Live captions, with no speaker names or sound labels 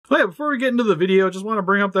Oh yeah, before we get into the video, just want to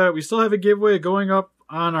bring up that we still have a giveaway going up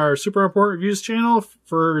on our Super Important Reviews channel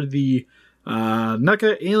for the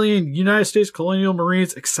NECA Alien United States Colonial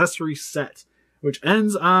Marines accessory set, which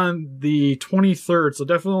ends on the 23rd. So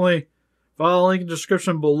definitely follow the link in the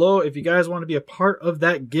description below if you guys want to be a part of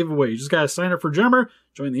that giveaway. You just got to sign up for Gemmer,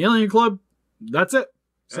 join the Alien Club. That's it.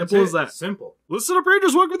 Simple as that. Simple. Listen up,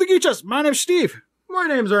 Rangers. Welcome to the Geek Chest. My name's Steve. My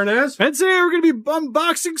name's Ernest. And today we're going to be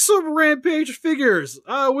unboxing some Rampage figures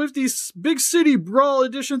with these Big City Brawl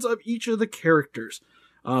editions of each of the characters.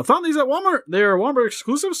 Found these at Walmart. They are Walmart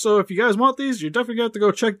exclusive, so if you guys want these, you're definitely going to have to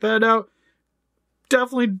go check that out.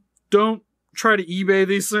 Definitely don't try to eBay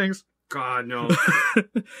these things. God, no.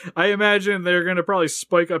 I imagine they're going to probably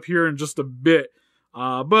spike up here in just a bit.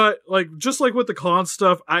 But just like with the con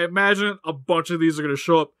stuff, I imagine a bunch of these are going to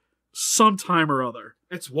show up sometime or other.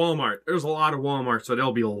 It's Walmart. There's a lot of Walmart, so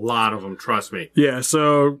there'll be a lot of them, trust me. Yeah,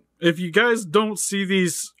 so if you guys don't see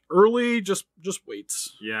these early, just wait.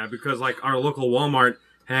 Yeah, because like our local Walmart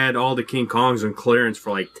had all the King Kongs on clearance for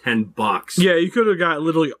like $10. Yeah, you could have got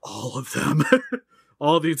literally all of them.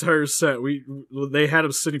 All the entire set. They had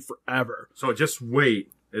them sitting forever. So just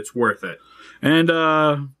wait. It's worth it. And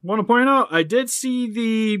want to point out, I did see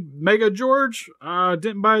the Mega George.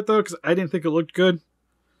 Didn't buy it though because I didn't think it looked good.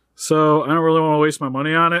 So I don't really want to waste my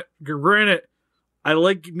money on it. Granted, I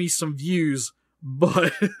like me some views,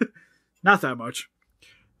 but not that much.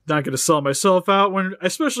 Not going to sell myself out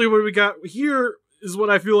especially when we got here is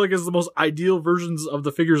what I feel like is the most ideal versions of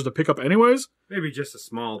the figures to pick up anyways. Maybe just a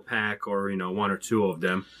small pack or, you know, one or two of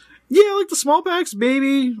them. Yeah, like the small packs,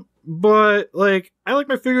 maybe. But, like, I like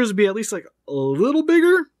my figures to be at least, like, a little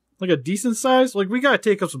bigger. Like a decent size. Like, we gotta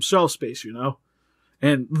take up some shelf space, you know?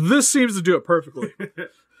 And this seems to do it perfectly.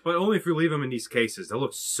 But only if you leave them in these cases. They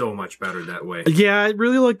look so much better that way. Yeah, I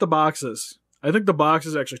really like the boxes. I think the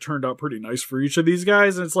boxes actually turned out pretty nice for each of these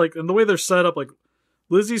guys. And it's like, and the way they're set up, like,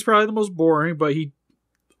 Lizzie's probably the most boring, but he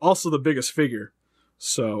also the biggest figure.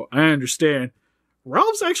 So, I understand.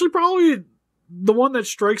 Ralph's actually probably the one that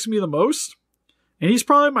strikes me the most. And he's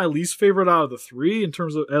probably my least favorite out of the three, in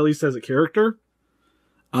terms of, at least as a character.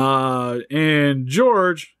 And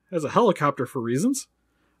George has a helicopter for reasons.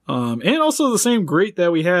 And also the same grate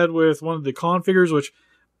that we had with one of the con figures, which,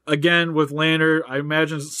 again, with Lanard, I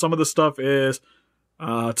imagine some of the stuff is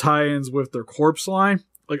tie-ins with their corpse line.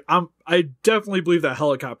 Like, I definitely believe that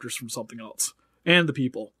helicopter's from something else. And the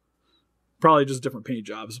people. Probably just different paint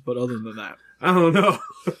jobs, but other than that. I don't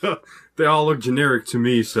know. They all look generic to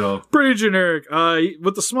me, so. Pretty generic.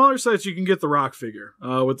 With the smaller sets, you can get the Rock figure.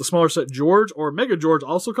 With the smaller set, George, or Mega George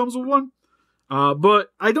also comes with one.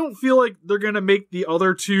 But I don't feel like they're going to make the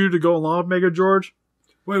other two to go along with Mega George.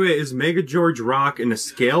 Wait, is Mega George Rock in a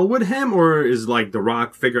scale with him? Or is, like, the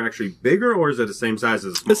Rock figure actually bigger? Or is it the same size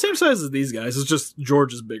as the same size as these guys. It's just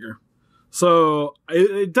George is bigger. So,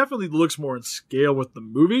 it definitely looks more in scale with the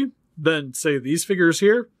movie than, say, these figures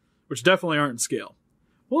here, which definitely aren't in scale.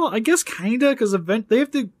 Well, I guess kinda, because they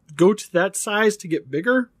have to go to that size to get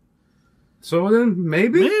bigger. So then,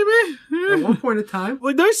 maybe? Maybe. Yeah. At one point in time.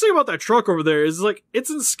 The nice thing about that truck over there is, like, it's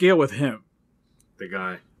in scale with him. The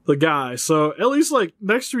guy. So, at least, like,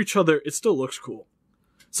 next to each other, it still looks cool.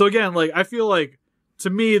 So, again, like, I feel like, to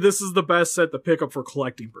me, this is the best set to pick up for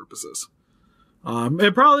collecting purposes.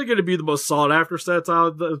 And probably going to be the most sought after sets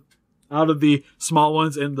out of the small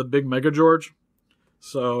ones and the big Mega George.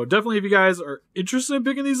 So definitely if you guys are interested in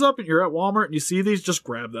picking these up and you're at Walmart and you see these, just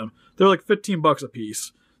grab them. They're like $15 a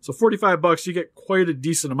piece. So $45, you get quite a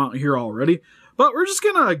decent amount here already. But we're just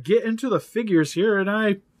going to get into the figures here, and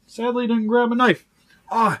I sadly didn't grab a knife.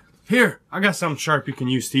 Here. I got something sharp you can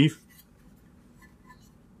use, Steve.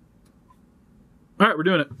 Alright, we're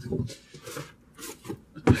doing it.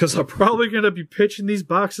 Because I'm probably going to be pitching these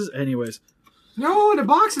boxes anyways. No, the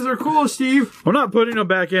boxes are cool, Steve. I'm not putting them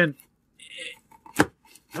back in.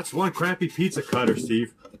 That's one crappy pizza cutter,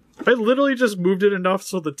 Steve. I literally just moved it enough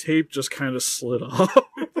so the tape just kind of slid off.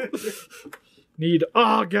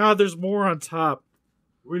 Oh god, there's more on top.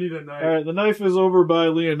 We need a knife. Alright, the knife is over by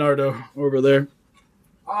Leonardo, over there.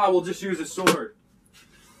 We'll just use a sword.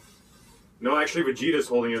 No, actually Vegeta's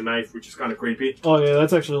holding a knife, which is kind of creepy. Oh yeah,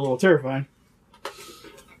 that's actually a little terrifying.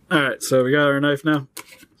 Alright, so we got our knife now.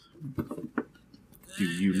 Do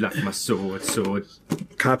you like my sword?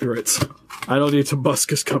 Copyrights. I don't need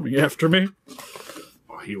Tobuscus coming after me.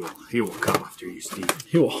 Oh, he will come after you, Steve.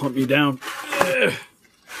 He will hunt me down. Ugh.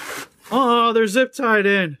 Oh, they're zip tied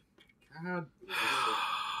in. God.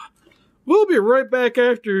 We'll be right back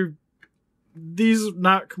after these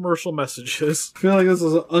not commercial messages. I feel like this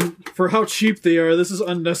is, for how cheap they are, this is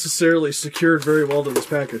unnecessarily secured very well to this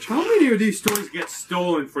package. How many of these toys get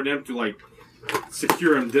stolen for them to, like,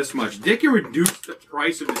 secure him this much. They can reduce the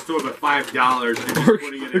price of the store by $5 and just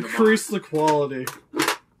putting it in increase the quality.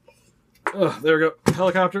 There we go.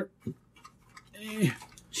 Helicopter.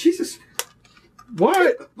 Jesus.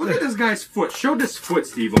 What? Look at this guy's foot. Show this foot,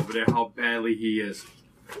 Steve, over there, how badly he is.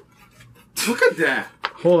 Look at that.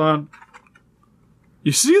 Hold on.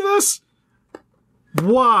 You see this?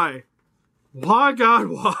 Why? Why, God,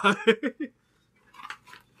 why?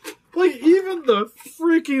 Like, even the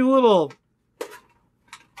freaking little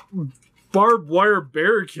barbed wire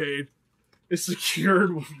barricade is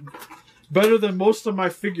secured better than most of my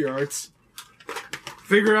figure arts.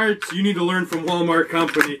 Figure arts, you need to learn from Walmart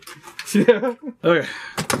company. Yeah. Okay.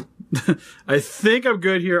 I think I'm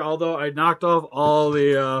good here, although I knocked off all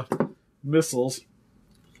the missiles.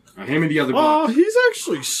 Hand me the other box. Oh, he's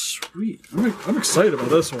actually sweet. I'm excited about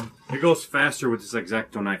this one. It goes faster with this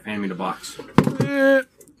X-Acto knife. Hand me the box. Alright,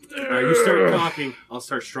 you start talking. I'll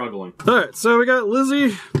start struggling. Alright, so we got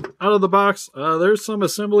Lizzie out of the box. There's some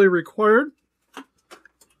assembly required.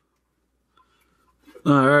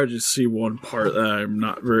 I just see one part that I'm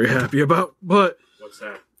not very happy about, but... What's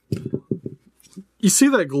that? You see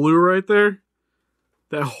that glue right there?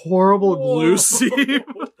 That horrible glue seam?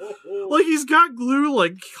 Like, he's got glue,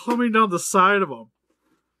 like, coming down the side of him.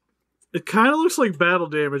 It kind of looks like battle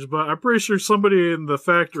damage, but I'm pretty sure somebody in the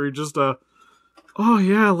factory just, oh,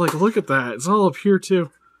 yeah, like, look at that. It's all up here,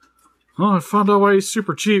 too. Oh, I found out why he's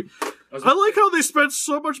super cheap. I like how they spent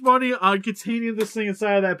so much money on containing this thing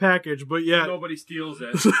inside of that package, but yeah. Nobody steals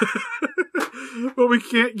it. But we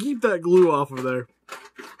can't keep that glue off of there.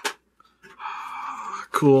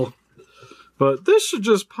 Cool. But this should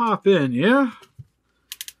just pop in, yeah?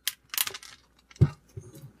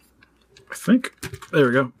 I think. There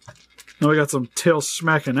we go. Now we got some tail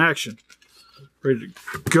smacking action. Ready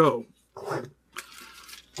to go.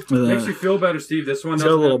 Makes you feel better, Steve. This one got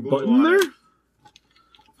a little button there.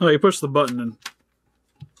 Oh, you push the button and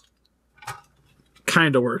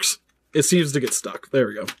kind of works. It seems to get stuck. There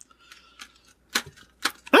we go.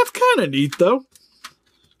 That's kind of neat, though.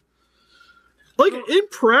 Like, in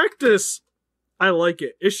practice, I like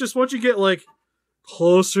it. It's just once you get, like,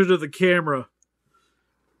 closer to the camera,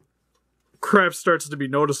 crap starts to be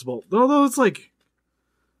noticeable. Although it's like,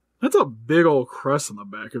 that's a big old crest on the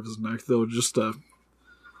back of his neck, though, just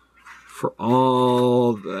for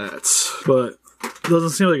all that. But it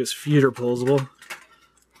doesn't seem like his feet are posable.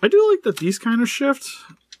 I do like that these kind of shift.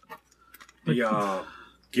 Like, the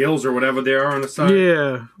gills or whatever they are on the side.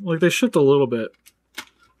 Yeah, like they shift a little bit.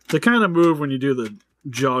 They kind of move when you do the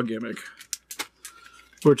jaw gimmick,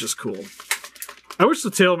 which is cool. I wish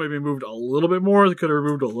the tail maybe moved a little bit more. They could have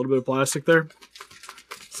removed a little bit of plastic there.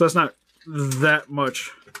 So that's not that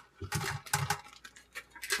much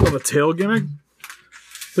of a tail gimmick.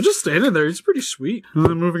 But just standing there, he's pretty sweet. And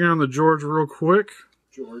then moving on to George real quick.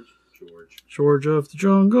 George of the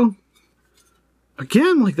jungle.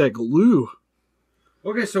 Again, like that glue.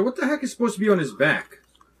 Okay, so what the heck is supposed to be on his back?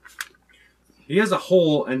 He has a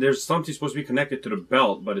hole, and there's something supposed to be connected to the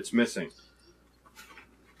belt, but it's missing.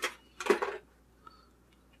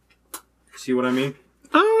 See what I mean?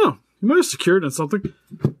 I don't know. He might have secured it in something.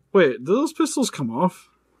 Wait, did those pistols come off?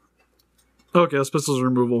 Okay, those pistols are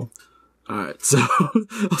removable. Alright, so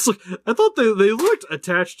I was like, I thought they looked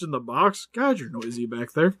attached in the box. God, you're noisy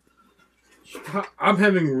back there. I'm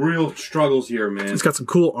having real struggles here, man. He's got some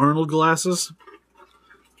cool Arnold glasses.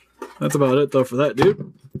 That's about it, though, for that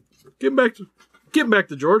dude. Getting back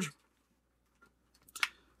to George.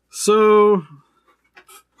 So,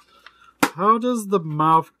 how does the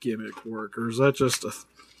mouth gimmick work, or is that just a?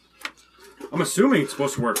 I'm assuming it's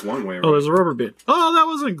supposed to work one way. Right? Oh, there's a rubber band. Oh, that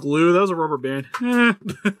wasn't glue. That was a rubber band.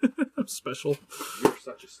 I'm special. You're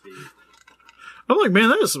such a Steve. I'm like, man,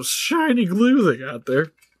 that is some shiny glue they got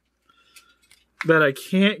there that I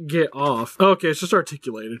can't get off. Okay, it's just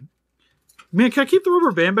articulated. Man, can I keep the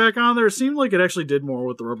rubber band back on there? It seemed like it actually did more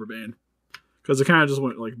with the rubber band. Because it kind of just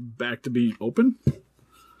went like back to being open.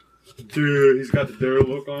 Dude, he's got the dare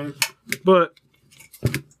look on it. But,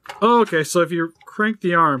 oh, okay, so if you crank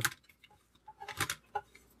the arm,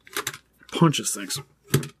 punches things.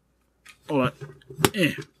 Hold on.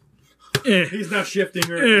 He's not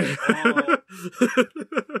shifting or anything. Oh.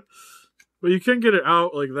 But you can get it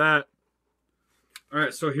out like that.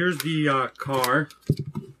 Alright, so here's the car.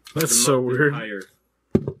 That's so weird. Tire.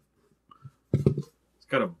 It's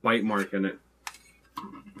got a bite mark in it.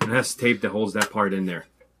 And it has tape that holds that part in there.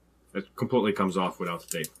 It completely comes off without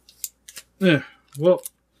the tape. Yeah, well,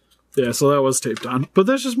 yeah, so that was taped on. But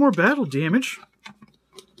that's just more battle damage.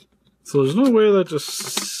 So there's no way that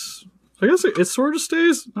just... I guess it sort of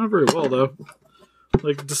stays. Not very well, though.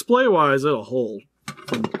 Like, display-wise, it'll hold.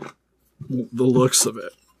 the looks of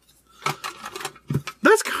it.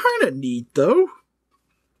 That's kind of neat, though.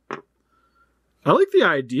 I like the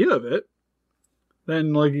idea of it.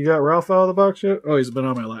 Then, like, you got Ralph out of the box yet? Oh, he's been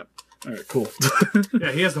on my lap. All right, cool.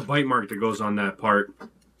 Yeah, he has the bite mark that goes on that part.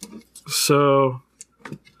 So,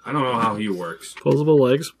 I don't know how he works. Posable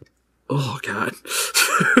legs. Oh, God.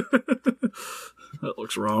 That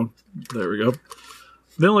looks wrong. There we go.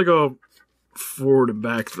 They only go forward and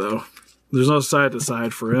back, though. There's no side to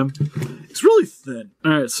side for him. He's really thin.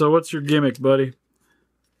 All right, so what's your gimmick, buddy?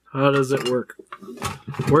 How does it work?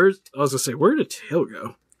 I was going to say, where did tail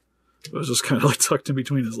go? It was just kind of like tucked in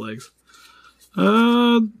between his legs.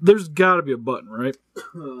 There's got to be a button, right?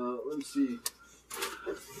 Let me see.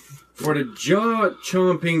 For the jaw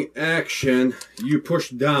chomping action, you push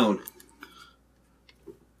down.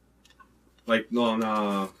 Like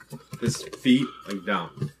on his feet, like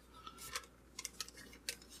down.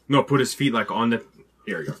 No, put his feet like on the.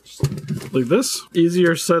 Here you go. Like this?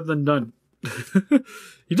 Easier said than done.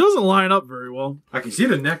 He doesn't line up very well. I can see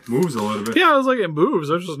the neck moves a little bit. Yeah, I was like, it moves.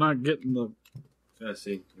 I was just not getting the. Yeah,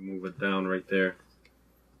 see, you move it down right there.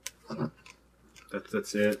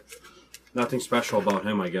 That's it. Nothing special about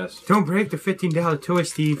him, I guess. Don't break the $15 toy,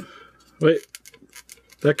 Steve. Wait,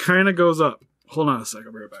 that kind of goes up. Hold on a second,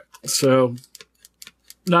 I'll be right back. So,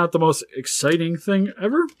 not the most exciting thing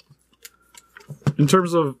ever. In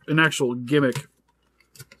terms of an actual gimmick,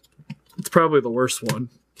 it's probably the worst one.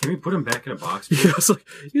 Can we put him back in a box? Yeah, it's like,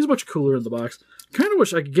 he's much cooler in the box. Kind of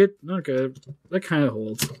wish I could get... Okay, that kind of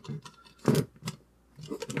holds.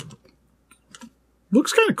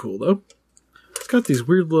 Looks kind of cool, though. It's got these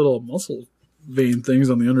weird little muscle vein things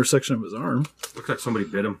on the undersection of his arm. Looks like somebody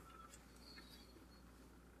bit him.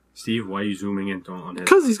 Steve, why are you zooming in on his...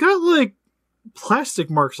 Because he's got, like, plastic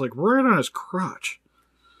marks, like, right on his crotch.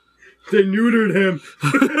 They neutered him.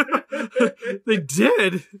 They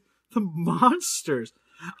did. The monsters.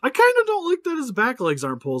 I kind of don't like that his back legs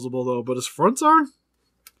aren't posable, though, but his fronts are.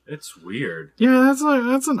 It's weird. Yeah,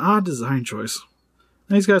 that's an odd design choice.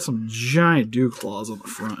 And he's got some giant dew claws on the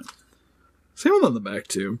front. Same one on the back,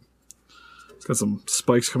 too. He's got some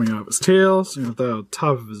spikes coming out of his tail, same with the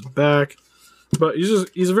top of his back. But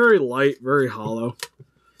he's very light, very hollow.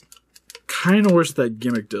 Kind of wish that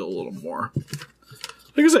gimmick did a little more.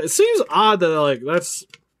 Like I said, it seems odd that, like, that's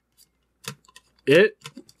it.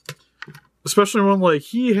 Especially when,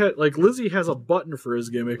 like, Lizzie has a button for his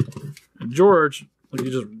gimmick. And George, like,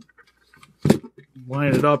 you just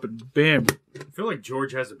line it up and bam. I feel like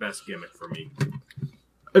George has the best gimmick for me.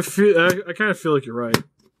 I kind of feel like you're right.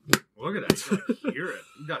 Look at that. You can hear it.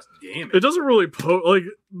 He does damage. It doesn't really like,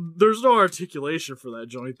 there's no articulation for that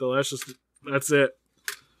joint, though. That's it.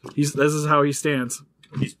 This is how he stands.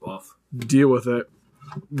 He's buff. Deal with it.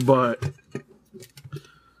 But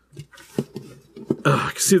I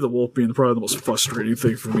can see the wolf being probably the most frustrating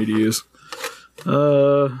thing for me to use.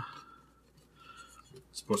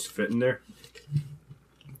 Supposed to fit in there?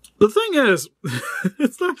 The thing is,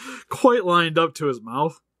 it's not quite lined up to his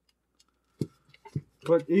mouth.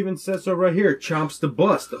 But even says so right here. Chomps the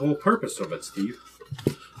bus. The whole purpose of it, Steve.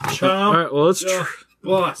 Chomp. All right, well, let's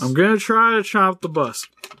bus. I'm gonna try to chomp the bus.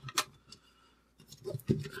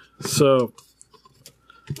 So,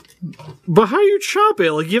 but how do you chop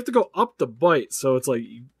it? Like, you have to go up the bite, so it's like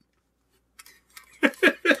you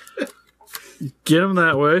get him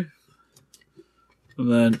that way,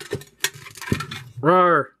 and then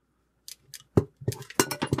rawr.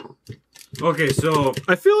 Okay, so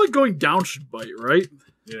I feel like going down should bite, right?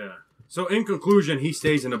 Yeah. So in conclusion, he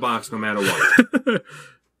stays in the box no matter what.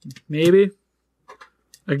 Maybe.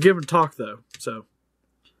 I give him talk though, so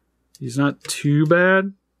he's not too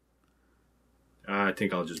bad. I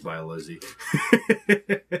think I'll just buy a Lizzie.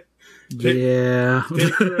 Yeah.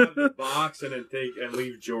 Take her out of the box and then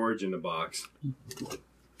leave George in the box.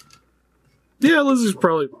 Yeah, Lizzie's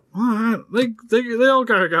probably they all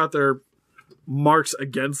kind of got their marks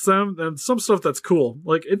against them, and some stuff that's cool.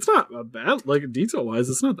 Like, it's not bad. Like, detail wise,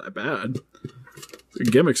 it's not that bad. The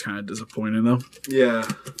gimmick's kind of disappointing though. Yeah.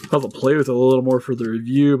 I'll have to play with it a little more for the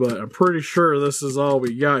review, but I'm pretty sure this is all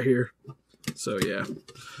we got here. So yeah.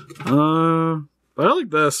 But I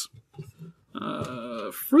like this.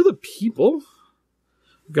 For the people,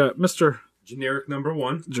 we've got Mr. Generic number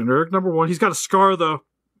one. Generic number one. He's got a scar though.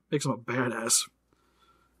 Makes him a badass.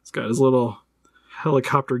 He's got his little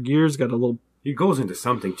helicopter gears. Got a little. He goes into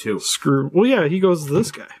something too. Screw. Well, yeah, he goes to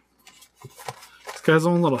this guy. This guy's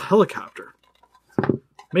own little helicopter.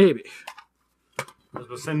 Maybe.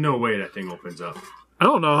 There's no way that thing opens up. I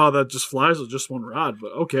don't know how that just flies with just one rod,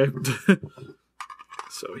 but okay.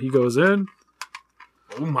 So he goes in.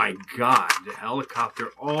 Oh my god, the helicopter.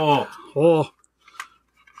 Oh.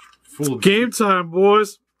 Full Game time,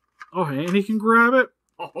 boys. Oh, and he can grab it.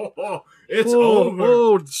 Oh, it's over.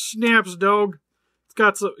 Oh, snaps, dog.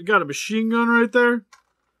 It's got a machine gun right there.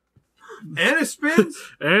 And it spins?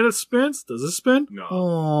 And it spins. Does it spin? No.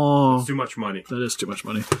 Oh. It's too much money. That is too much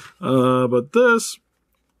money. But this,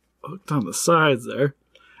 hooked on the sides there.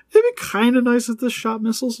 It'd be kind of nice if this shot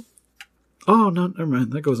missiles. Oh, no, never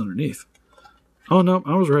mind. That goes underneath. Oh, no,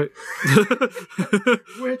 I was right.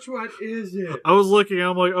 Which one is it? I was looking,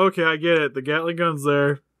 I'm like, okay, I get it. The Gatling gun's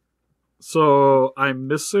there. So, I'm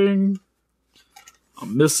missing a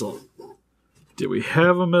missile. Did we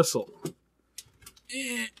have a missile?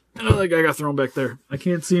 Oh, that guy got thrown back there. I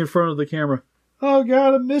can't see in front of the camera. Oh,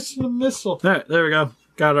 God, I'm missing a missile. All right, there we go.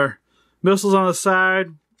 Got our missiles on the side.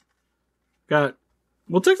 Got,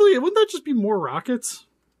 well, technically, wouldn't that just be more rockets?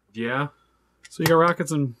 Yeah. So you got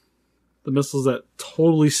rockets and the missiles that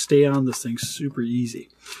totally stay on this thing super easy.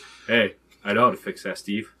 Hey, I know how to fix that,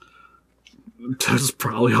 Steve. That's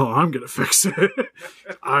probably how I'm going to fix it.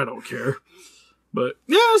 I don't care. But,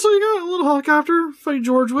 yeah, so you got a little helicopter to fight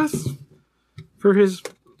George with for his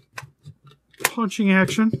punching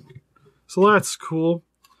action. So that's cool.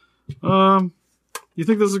 You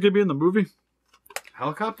think this is going to be in the movie?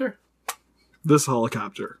 Helicopter? This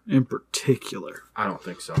helicopter in particular. I don't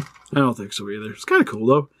think so. I don't think so either. It's kind of cool,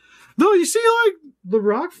 though. No, you see, like, the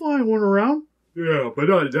rock flying one around? Yeah, but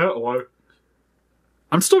not that one.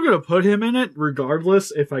 I'm still going to put him in it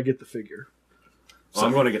regardless if I get the figure. So,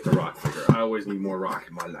 I'm going to get the rock figure. I always need more rock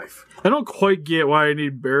in my life. I don't quite get why I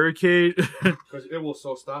need barricade. Because it will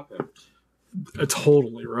so stop him.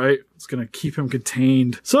 Totally, right? It's going to keep him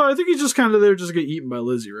contained. So I think he's just kind of there just to get eaten by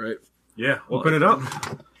Lizzie, right? Yeah, open it up.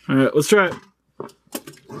 All right, let's try it.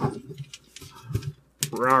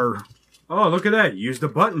 Rawr. Oh, look at that. Use the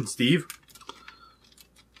button, Steve.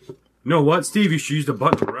 You know what, Steve? You should use the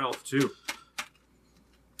button, Ralph, too.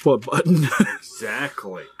 What button?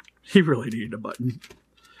 Exactly. He really needed a button.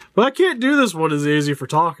 But I can't do this one as easy for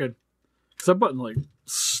talking. Because that button, like,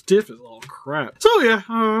 stiff as all crap. So, yeah,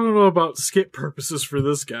 I don't know about skip purposes for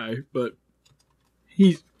this guy, but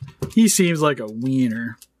he seems like a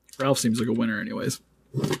wiener. Ralph seems like a winner anyways.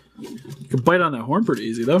 You can bite on that horn pretty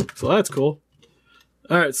easy, though, so that's cool.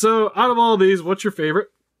 Alright, so out of all these, what's your favorite?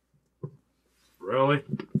 Really?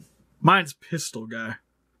 Mine's Pistol Guy.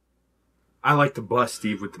 I like the bus,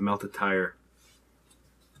 Steve, with the melted tire.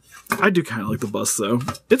 I do kind of like the bus, though.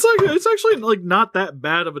 It's actually like not that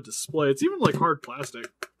bad of a display. It's even like hard plastic,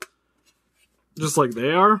 just like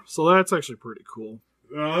they are. So that's actually pretty cool.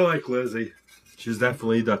 I like Lizzie. She's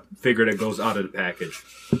definitely the figure that goes out of the package.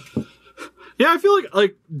 Yeah, I feel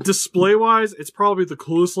like display wise, it's probably the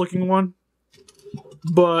coolest looking one.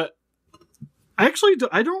 But I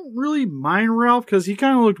don't really mind Ralph because he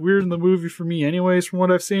kind of looked weird in the movie for me, anyways, from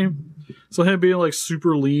what I've seen. So him being like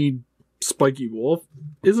super lean, spiky wolf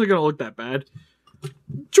isn't gonna look that bad.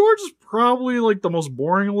 George is probably like the most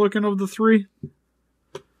boring looking of the three.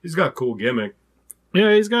 He's got a cool gimmick.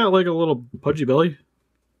 Yeah, he's got like a little pudgy belly.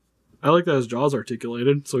 I like that his jaw's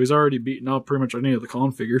articulated, so he's already beaten out pretty much any of the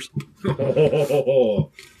con figures.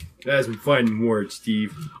 That's some fighting words,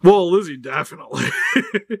 Steve. Well, Lizzie definitely.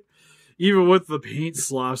 Even with the paint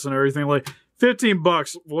slops and everything, like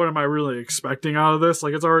 $15. What am I really expecting out of this?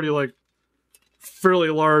 Like, it's already like fairly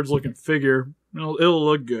large looking figure. It'll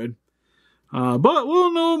look good. But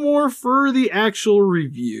we'll know more for the actual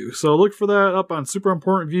review. So look for that up on Super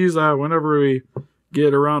Important Views whenever we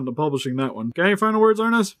get around to publishing that one. Got any final words,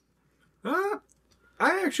 Arnes? I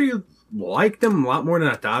actually like them a lot more than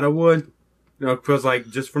I thought I would. You know, because like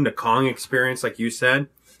just from the Kong experience, like you said.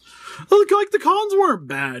 Like the cons weren't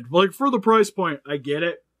bad. Like for the price point, I get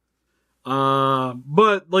it.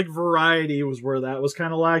 But like variety was where that was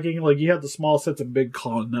kind of lacking. Like you had the small sets of big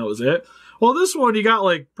con, and that was it. Well, this one you got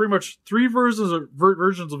like pretty much 3 versions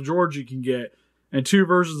of George you can get, and 2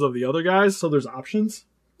 versions of the other guys. So there's options,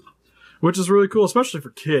 which is really cool, especially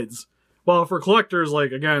for kids. Well, for collectors,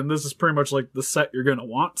 like again, this is pretty much like the set you're gonna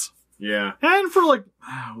want. Yeah. And for like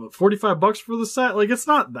 $45 for the set, like it's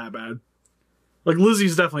not that bad. Like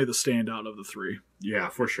Lizzie's definitely the standout of the 3. Yeah,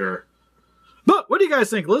 for sure. But what do you guys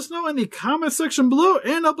think? Let us know in the comment section below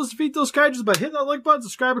and help us defeat those kaijus by hitting that like button,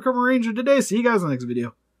 subscribe, become a ranger today. See you guys in the next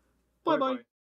video. Bye-bye.